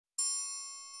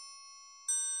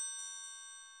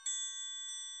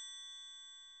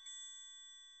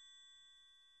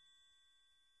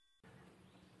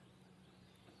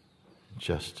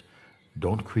Just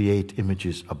don't create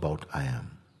images about I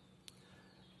am.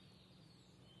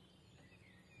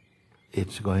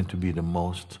 It's going to be the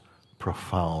most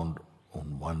profound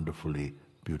and wonderfully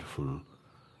beautiful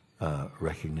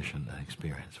recognition and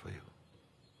experience for you.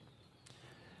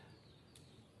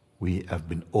 We have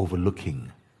been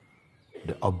overlooking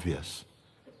the obvious,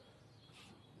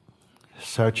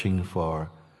 searching for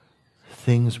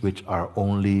things which are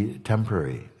only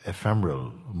temporary,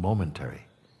 ephemeral, momentary.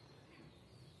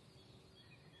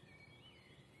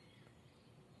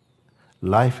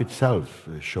 Life itself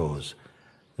shows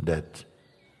that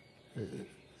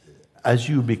as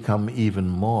you become even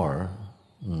more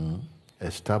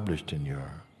established in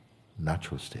your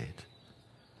natural state,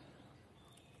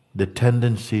 the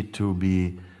tendency to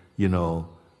be,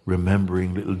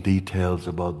 remembering little details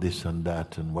about this and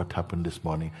that and what happened this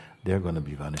morning, they're going to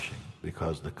be vanishing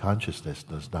because the consciousness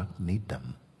does not need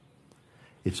them.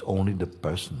 It's only the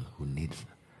person who needs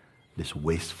this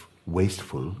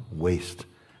wasteful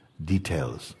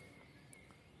details.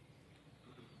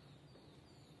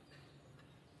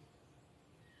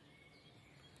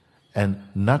 And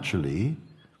naturally,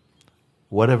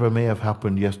 whatever may have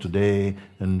happened yesterday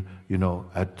and,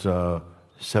 at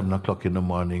 7 o'clock in the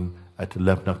morning, at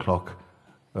 11 o'clock,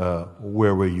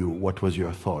 where were you? What was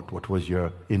your thought? What was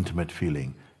your intimate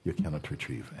feeling? You cannot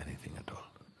retrieve anything at all.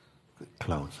 The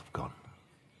clouds have gone.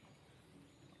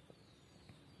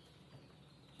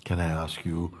 Can I ask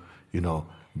you,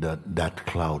 that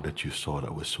cloud that you saw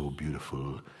that was so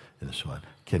beautiful and so on,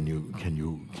 can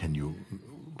you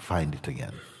find it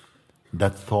again?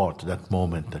 That thought, that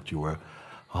moment that you were,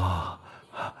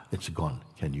 it's gone.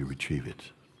 Can you retrieve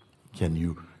it? Can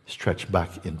you stretch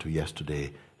back into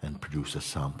yesterday and produce a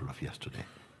sample of yesterday?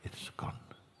 It's gone.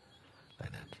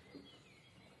 Like that.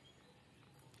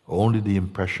 Only the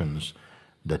impressions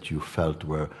that you felt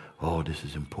were, this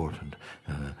is important,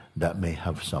 that may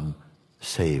have some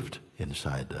saved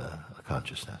inside the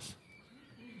consciousness.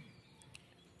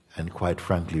 And quite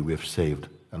frankly, we've saved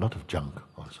a lot of junk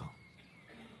also.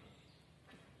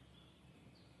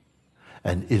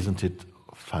 And isn't it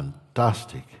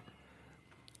fantastic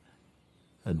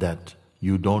that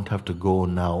you don't have to go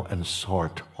now and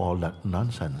sort all that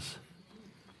nonsense?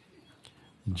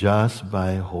 Just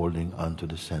by holding on to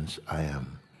the sense I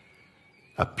am,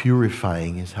 a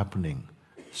purifying is happening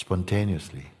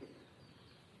spontaneously.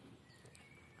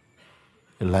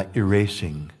 Like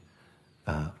erasing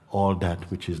all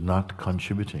that which is not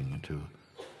contributing to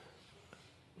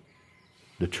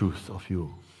the truth of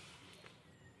you.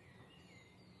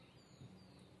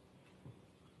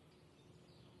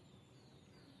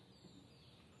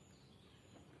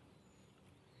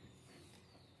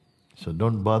 So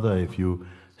don't bother if you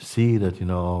see that,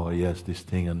 yes, this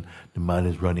thing, and the mind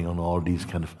is running on all these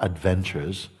kind of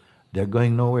adventures. They're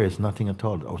going nowhere. It's nothing at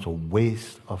all. It's a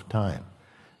waste of time.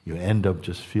 You end up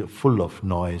just full of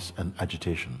noise and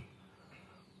agitation.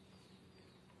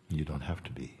 You don't have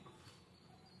to be.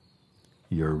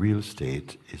 Your real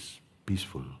state is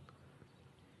peaceful.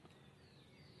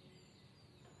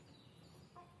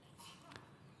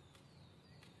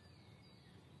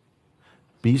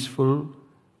 Peaceful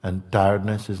and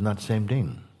tiredness is not the same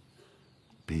thing.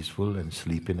 Peaceful and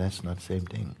sleepiness, not the same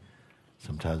thing.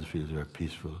 Sometimes it feels very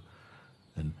peaceful.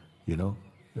 And,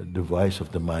 the voice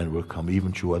of the mind will come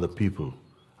even through other people.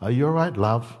 Are you all right,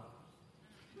 love?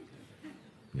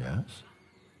 Yes.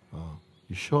 Oh,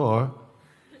 you sure?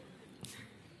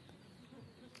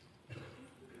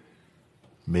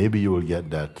 Maybe you will get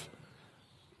that,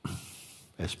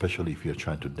 especially if you're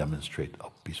trying to demonstrate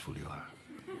how peaceful you are.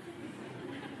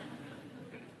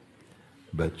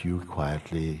 But you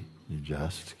quietly, you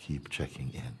just keep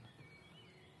checking in.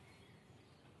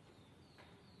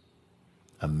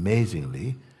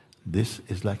 Amazingly, this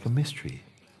is like a mystery,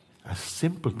 a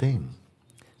simple thing.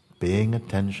 Paying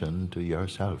attention to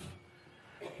yourself.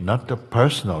 Not the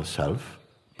personal self.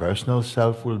 Personal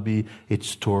self will be its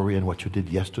story and what you did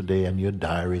yesterday and your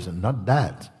diaries, and not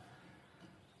that.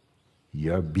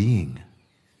 Your being.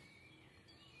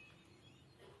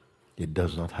 It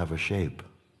does not have a shape.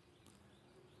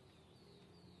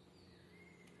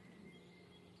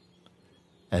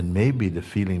 And maybe the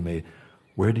feeling may,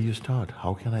 where do you start?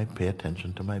 How can I pay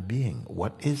attention to my being?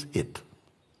 What is it?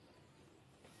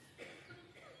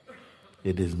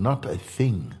 It is not a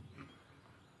thing.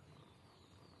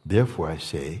 Therefore I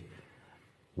say,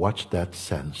 watch that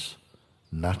sense,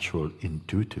 natural,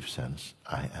 intuitive sense,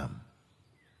 I am.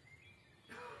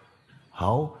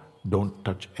 How? Don't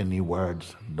touch any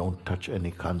words, don't touch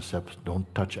any concepts,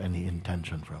 don't touch any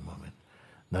intention for a moment.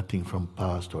 Nothing from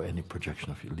past or any projection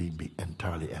of you. Be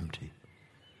entirely empty.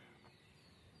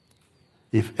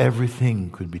 If everything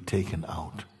could be taken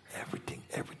out,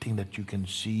 everything that you can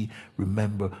see,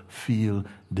 remember, feel,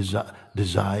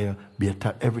 desire, be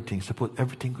attached, everything, suppose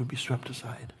everything could be swept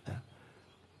aside. Yeah?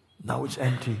 Now it's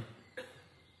empty.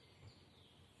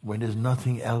 When there's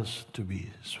nothing else to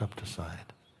be swept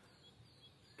aside.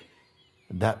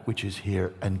 That which is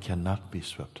here and cannot be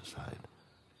swept aside.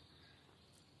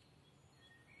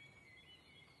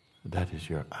 That is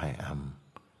your I am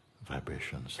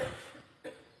vibration self.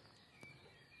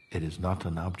 It is not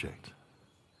an object.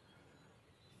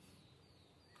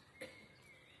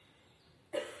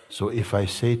 So if I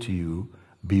say to you,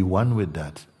 be one with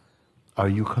that, are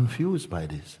you confused by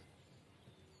this?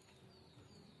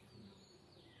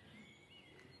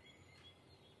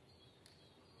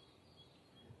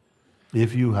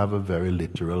 If you have a very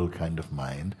literal kind of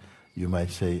mind, you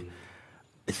might say,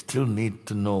 I still need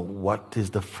to know what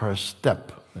is the first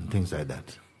step and things like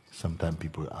that. Sometimes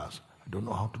people ask, I don't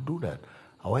know how to do that.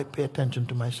 How I pay attention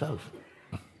to myself.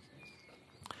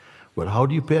 But how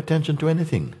do you pay attention to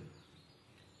anything?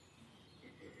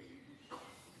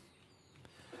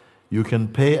 You can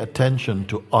pay attention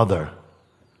to other.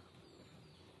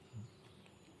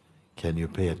 Can you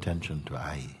pay attention to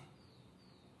I?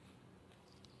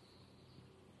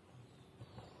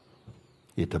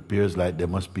 It appears like there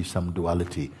must be some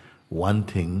duality. One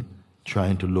thing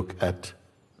trying to look at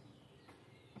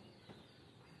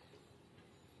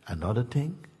another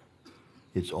thing,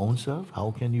 its own self.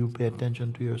 How can you pay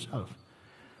attention to yourself?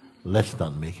 Let's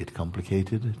not make it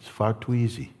complicated. It's far too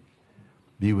easy.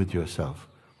 Be with yourself.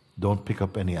 Don't pick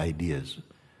up any ideas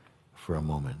for a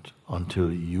moment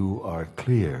until you are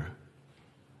clear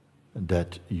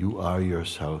that you are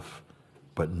yourself,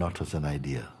 but not as an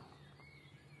idea.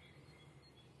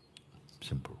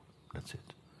 Simple. That's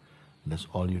it. And that's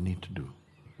all you need to do.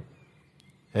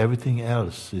 Everything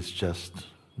else is just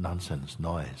nonsense,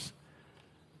 noise.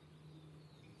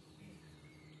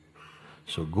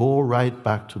 So go right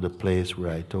back to the place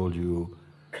where I told you,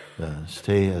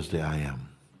 stay as the I am.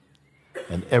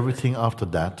 And everything after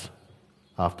that,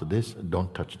 after this,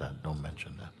 don't touch that, don't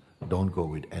mention that. Don't go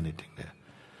with anything there.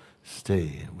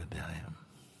 Stay with the I am.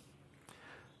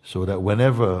 So that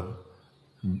whenever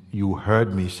you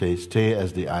heard me say, stay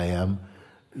as the I am,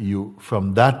 you,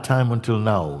 from that time until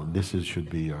now, should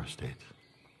be your state.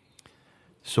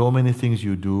 So many things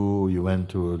you do, you went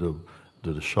to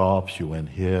the shops, you went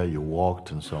here, you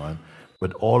walked and so on,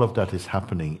 but all of that is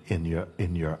happening in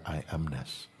your I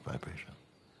amness vibration.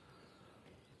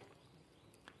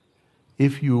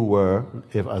 If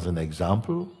as an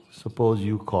example, suppose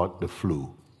you caught the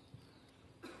flu,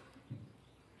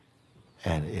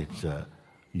 and it's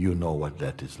you know what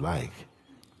that is like.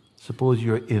 Suppose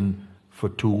you're in for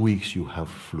 2 weeks, you have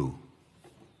flu.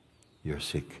 You're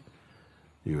sick.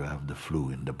 You have the flu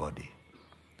in the body.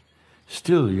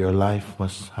 Still, your life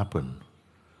must happen.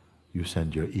 You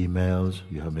send your emails,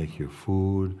 you make your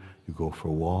food, you go for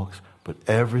walks, but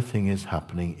everything is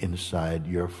happening inside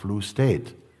your flu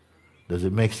state. Does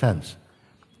it make sense?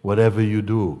 Whatever you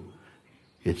do,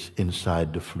 it's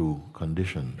inside the flu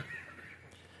condition.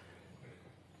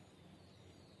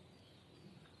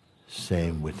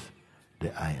 Same with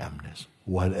the I amness.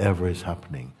 Whatever is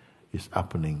happening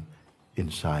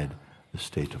inside the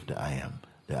state of the I am.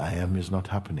 The I am is not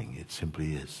happening, it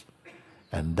simply is.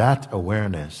 And that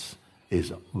awareness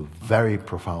is a very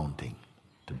profound thing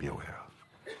to be aware of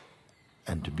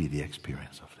and to be the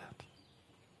experience of that.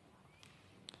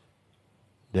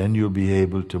 Then you'll be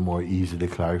able to more easily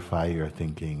clarify your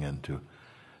thinking and to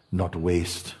not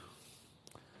waste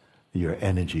your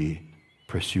energy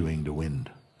pursuing the wind.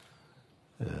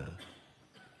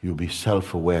 You'll be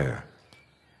self-aware.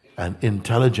 An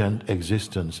intelligent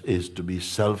existence is to be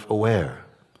self-aware,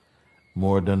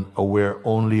 more than aware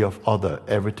only of other.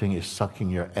 Everything is sucking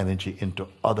your energy into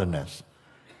otherness,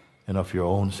 and of your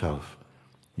own self,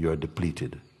 you're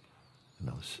depleted.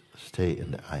 Stay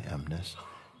in the I amness.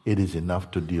 It is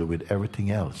enough to deal with everything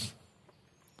else,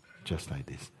 just like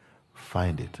this.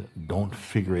 Find it. Don't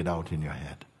figure it out in your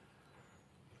head.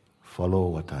 Follow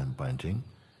what I'm pointing,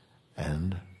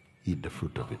 and eat the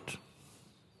fruit of it.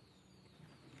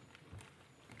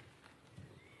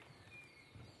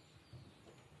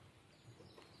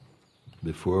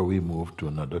 Before we move to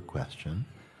another question,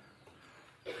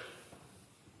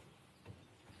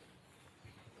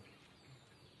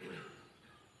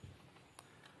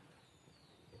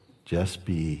 just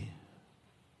be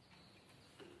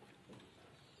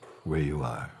where you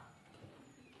are.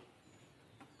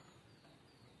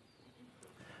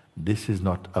 This is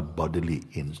not a bodily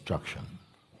instruction.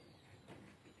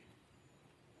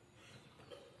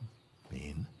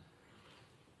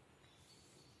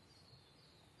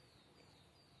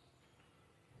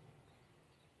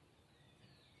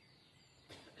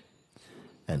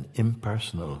 and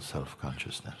impersonal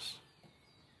self-consciousness.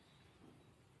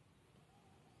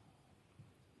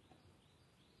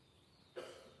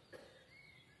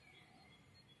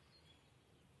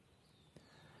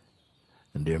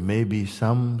 And there may be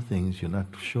some things you're not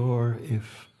sure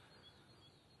if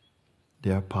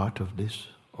they are part of this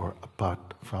or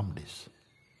apart from this.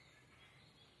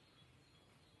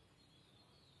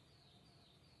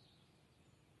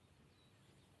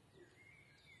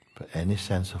 But any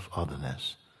sense of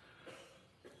otherness,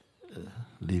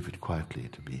 leave it quietly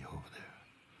to be over there.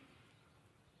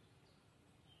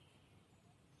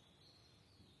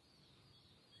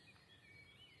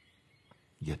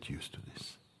 Get used to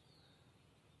this.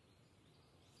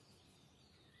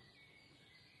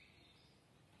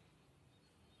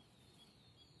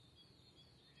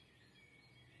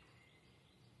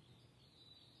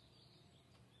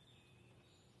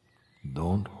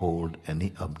 Don't hold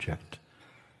any object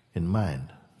in mind.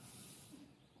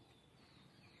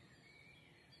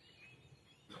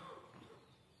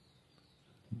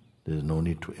 There's no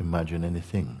need to imagine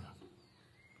anything.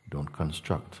 Don't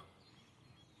construct.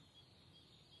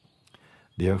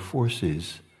 There are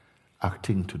forces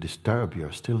acting to disturb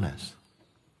your stillness.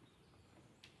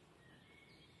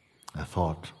 A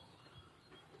thought,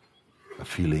 a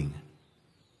feeling.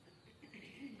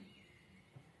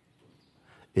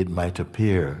 It might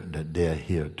appear that they are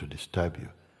here to disturb you,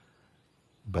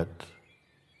 but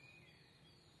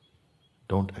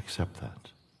don't accept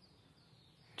that.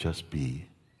 Just be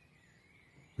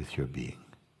with your being.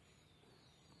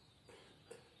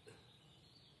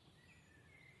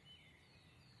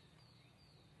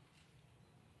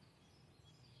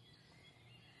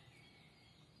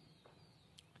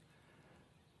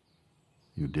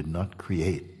 You did not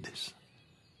create this.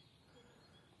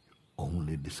 You're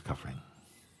only discovering.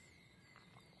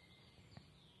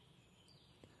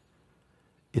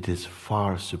 It is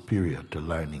far superior to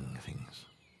learning things.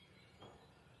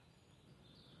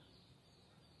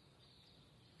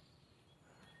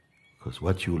 Because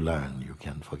what you learn, you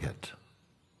can forget.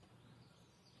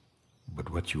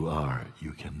 But what you are,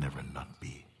 you can never not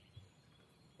be.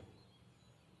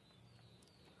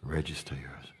 Register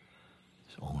your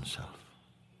own self.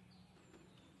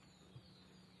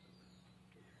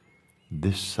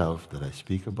 This self that I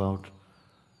speak about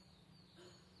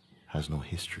has no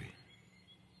history.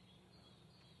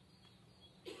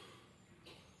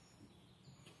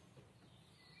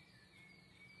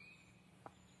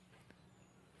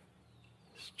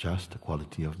 It's just a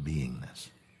quality of beingness.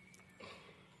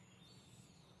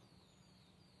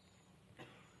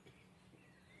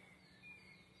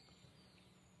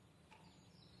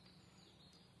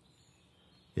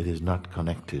 It is not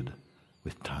connected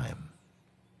with time.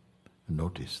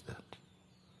 Notice that.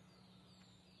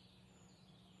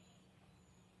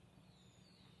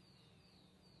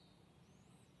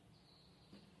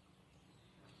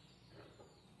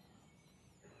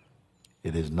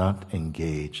 It is not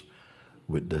engaged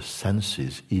with the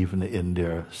senses, even in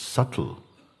their subtle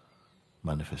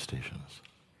manifestations.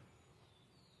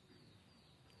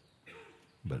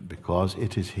 But because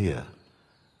it is here,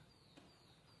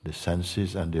 the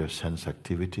senses and their sense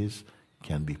activities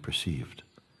can be perceived.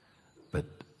 But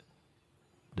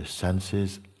the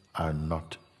senses are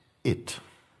not it.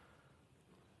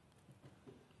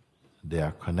 They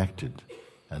are connected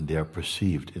and they are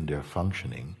perceived in their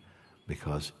functioning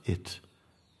because it,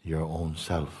 your own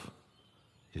self,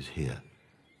 is here.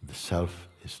 The self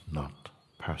is not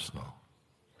personal.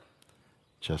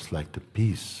 Just like the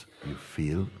peace you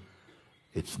feel,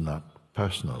 it's not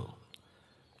personal.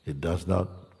 It does not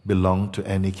belong to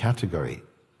any category.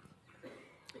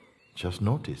 Just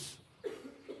notice.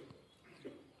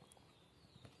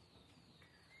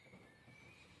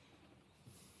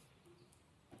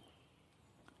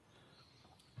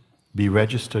 Be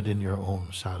registered in your own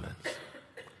silence.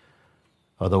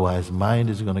 Otherwise, mind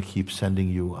is going to keep sending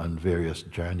you on various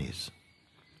journeys.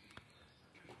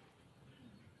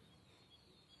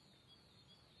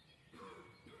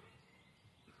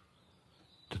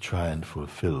 To try and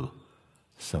fulfill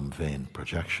some vain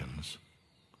projections,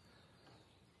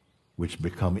 which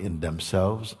become in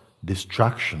themselves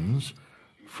distractions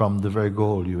from the very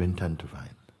goal you intend to find.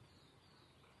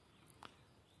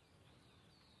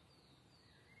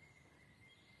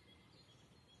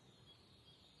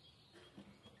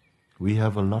 We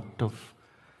have a lot of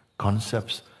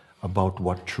concepts about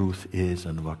what truth is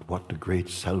and what the great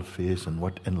self is and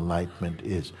what enlightenment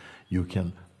is. You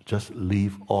can just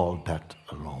leave all that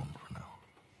alone for now.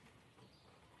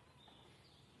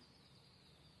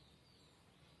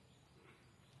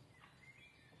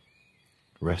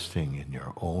 Resting in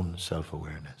your own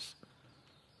self-awareness.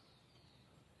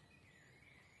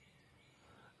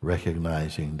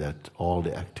 recognizing that all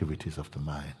the activities of the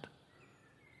mind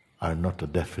are not a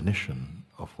definition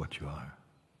of what you are.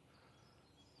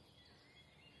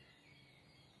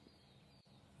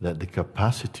 That the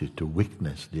capacity to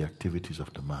witness the activities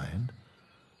of the mind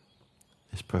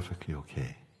is perfectly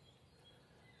okay.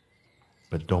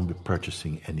 But don't be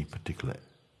purchasing any particular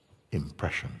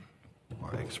impression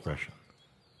or expression.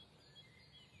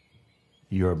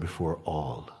 You are before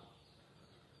all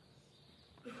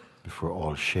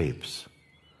shapes,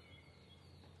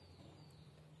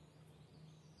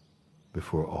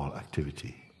 before all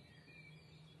activity,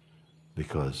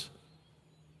 because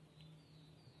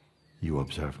you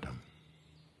observe them,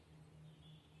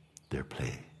 their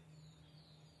play.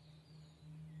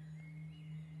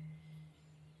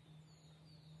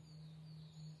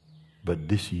 But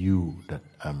this you that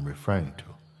I'm referring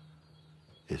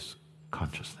to is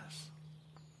consciousness.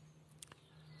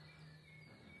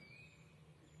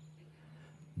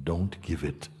 Don't give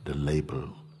it the label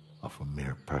of a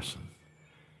mere person.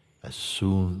 As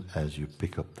soon as you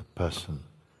pick up the person,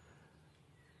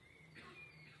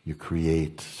 you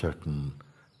create certain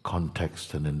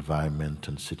context and environment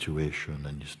and situation,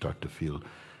 and you start to feel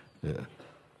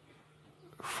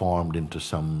formed into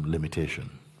some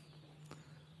limitation.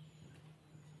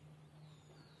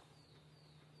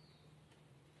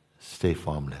 Stay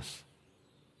formless,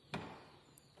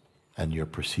 and your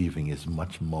perceiving is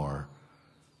much more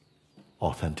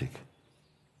authentic,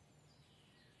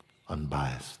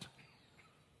 unbiased,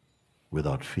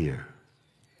 without fear.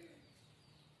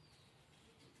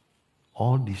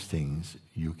 All these things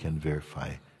you can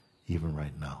verify even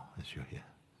right now as you're here.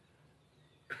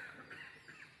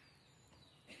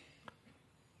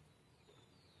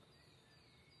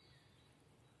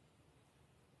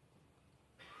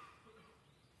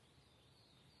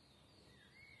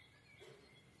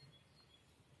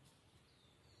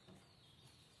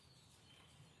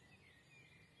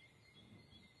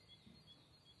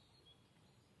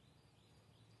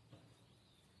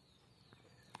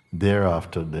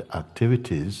 Thereafter, the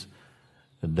activities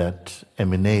that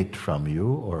emanate from you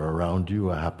or around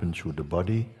you or happen through the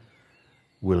body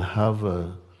will have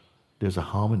there's a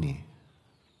harmony.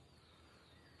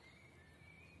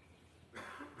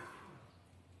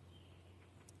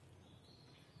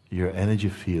 Your energy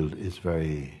field is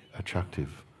very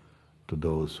attractive to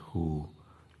those who,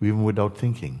 even without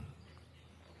thinking,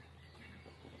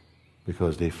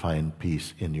 because they find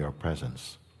peace in your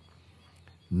presence.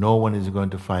 No one is going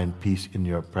to find peace in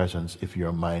your presence if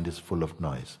your mind is full of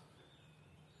noise.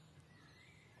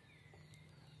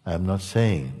 I'm not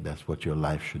saying that's what your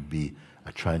life should be,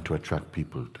 trying to attract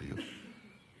people to you.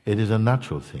 It is a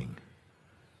natural thing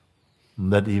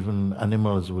that even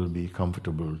animals will be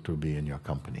comfortable to be in your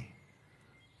company.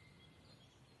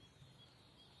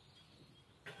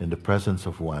 In the presence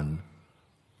of one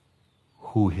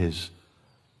who is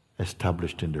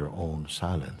established in their own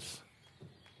silence.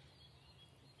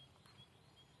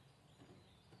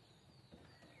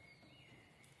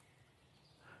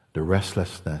 The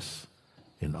restlessness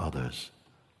in others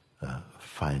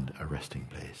find a resting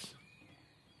place.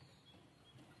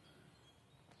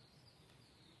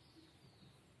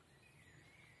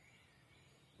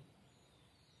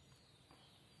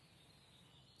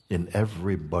 In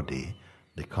every body,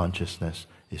 the consciousness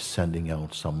is sending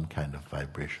out some kind of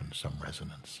vibration, some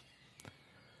resonance.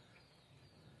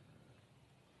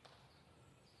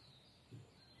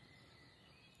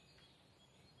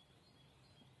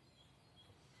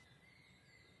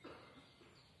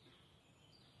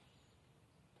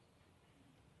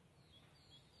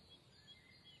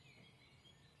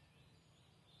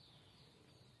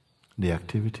 The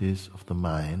activities of the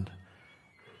mind,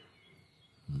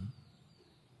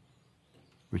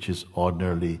 which is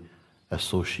ordinarily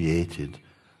associated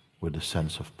with the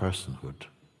sense of personhood,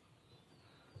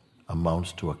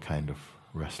 amounts to a kind of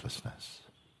restlessness.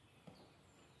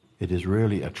 It is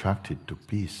rarely attracted to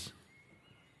peace,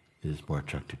 it is more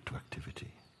attracted to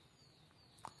activity.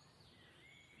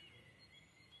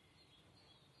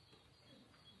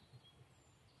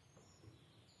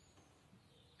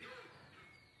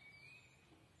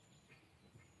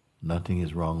 Nothing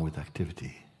is wrong with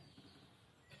activity.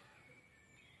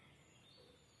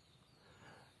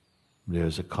 There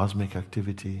is a cosmic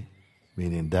activity,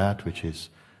 meaning that which is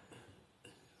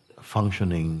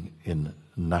functioning in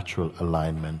natural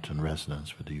alignment and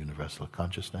resonance with the universal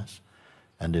consciousness,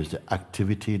 and there's the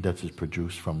activity that is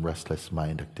produced from restless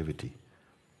mind activity.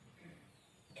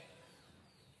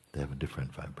 They have a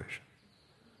different vibration.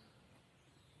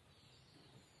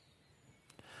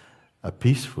 A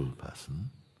peaceful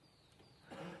person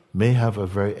may have a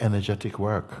very energetic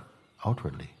work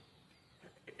outwardly,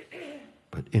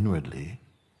 but but inwardly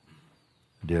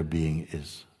their being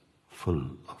is full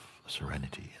of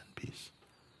serenity and peace.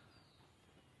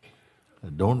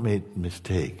 Don't make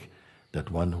mistake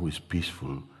that one who is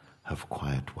peaceful have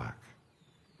quiet work.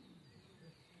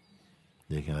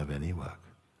 They can have any work.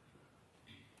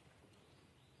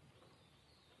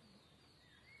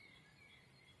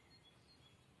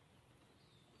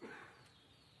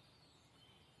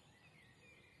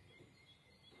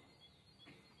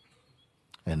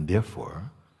 And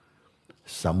therefore,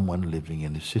 someone living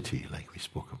in a city, like we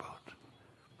spoke about,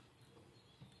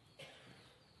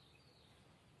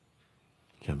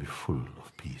 can be full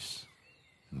of peace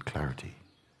and clarity.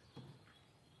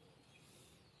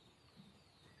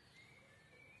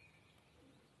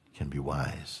 Can be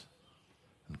wise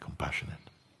and compassionate.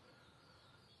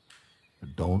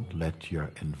 Don't let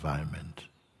your environment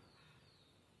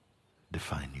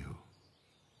define you.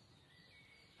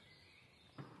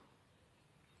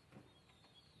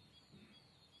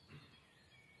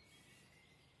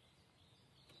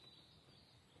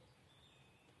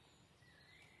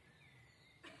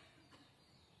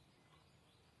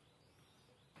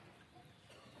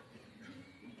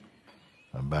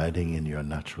 Abiding in your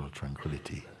natural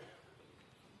tranquility.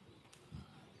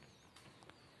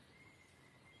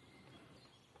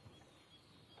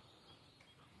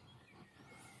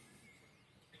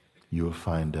 You will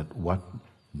find that what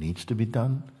needs to be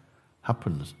done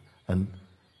happens, and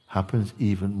happens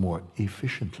even more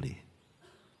efficiently.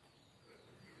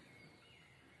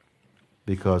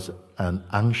 Because an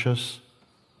anxious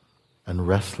and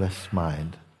restless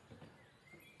mind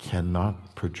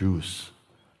cannot produce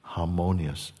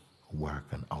harmonious work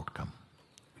and outcome.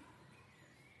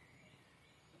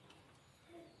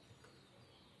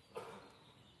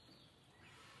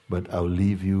 But I'll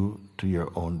leave you to your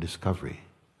own discovery.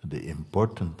 The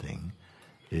important thing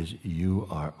is you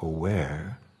are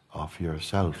aware of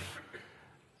yourself,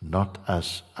 not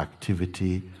as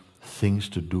activity, things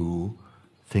to do,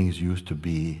 things used to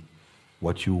be,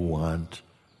 what you want,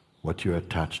 what you're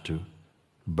attached to,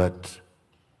 but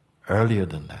earlier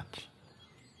than that,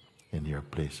 in your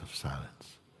place of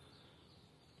silence.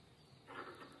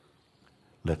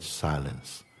 Let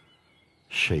silence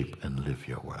shape and live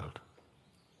your world.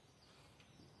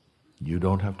 You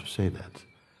don't have to say that.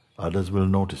 Others will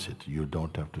notice it. You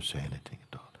don't have to say anything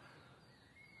at all.